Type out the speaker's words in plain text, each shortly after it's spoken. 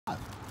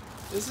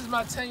This is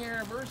my 10-year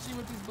anniversary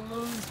with these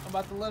balloons. I'm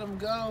about to let them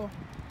go.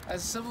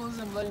 As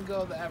symbolism, letting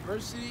go of the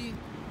adversity,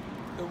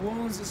 the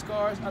wounds, the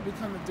scars. I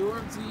become the doer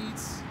of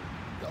deeds,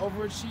 the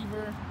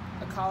overachiever,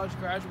 a college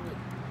graduate.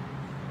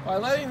 By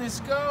letting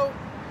this go,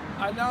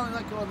 I not only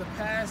let go of the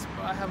past,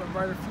 but I have a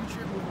brighter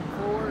future moving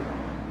forward.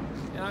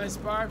 And I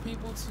inspire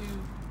people to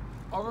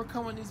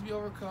overcome what needs to be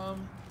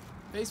overcome,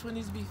 face what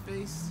needs to be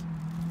faced,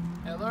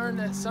 and learn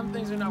that some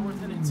things are not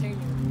worth entertaining.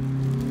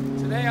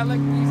 Today, I let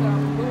these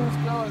balloons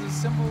go as a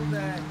symbol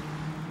that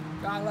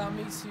God allowed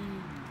me to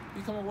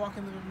become a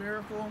walking living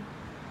miracle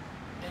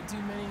and do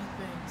many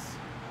things.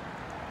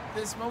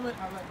 This moment,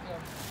 I let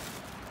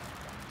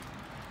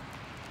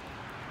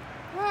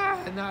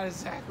go. Not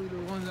exactly the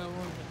ones I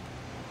wanted.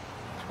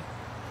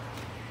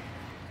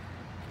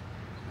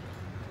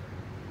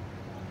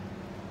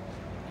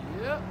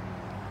 Yep.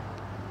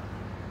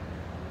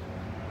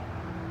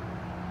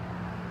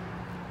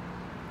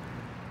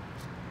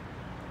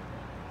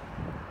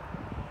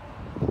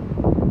 Oh,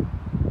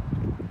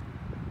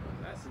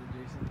 that's it,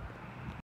 Jason.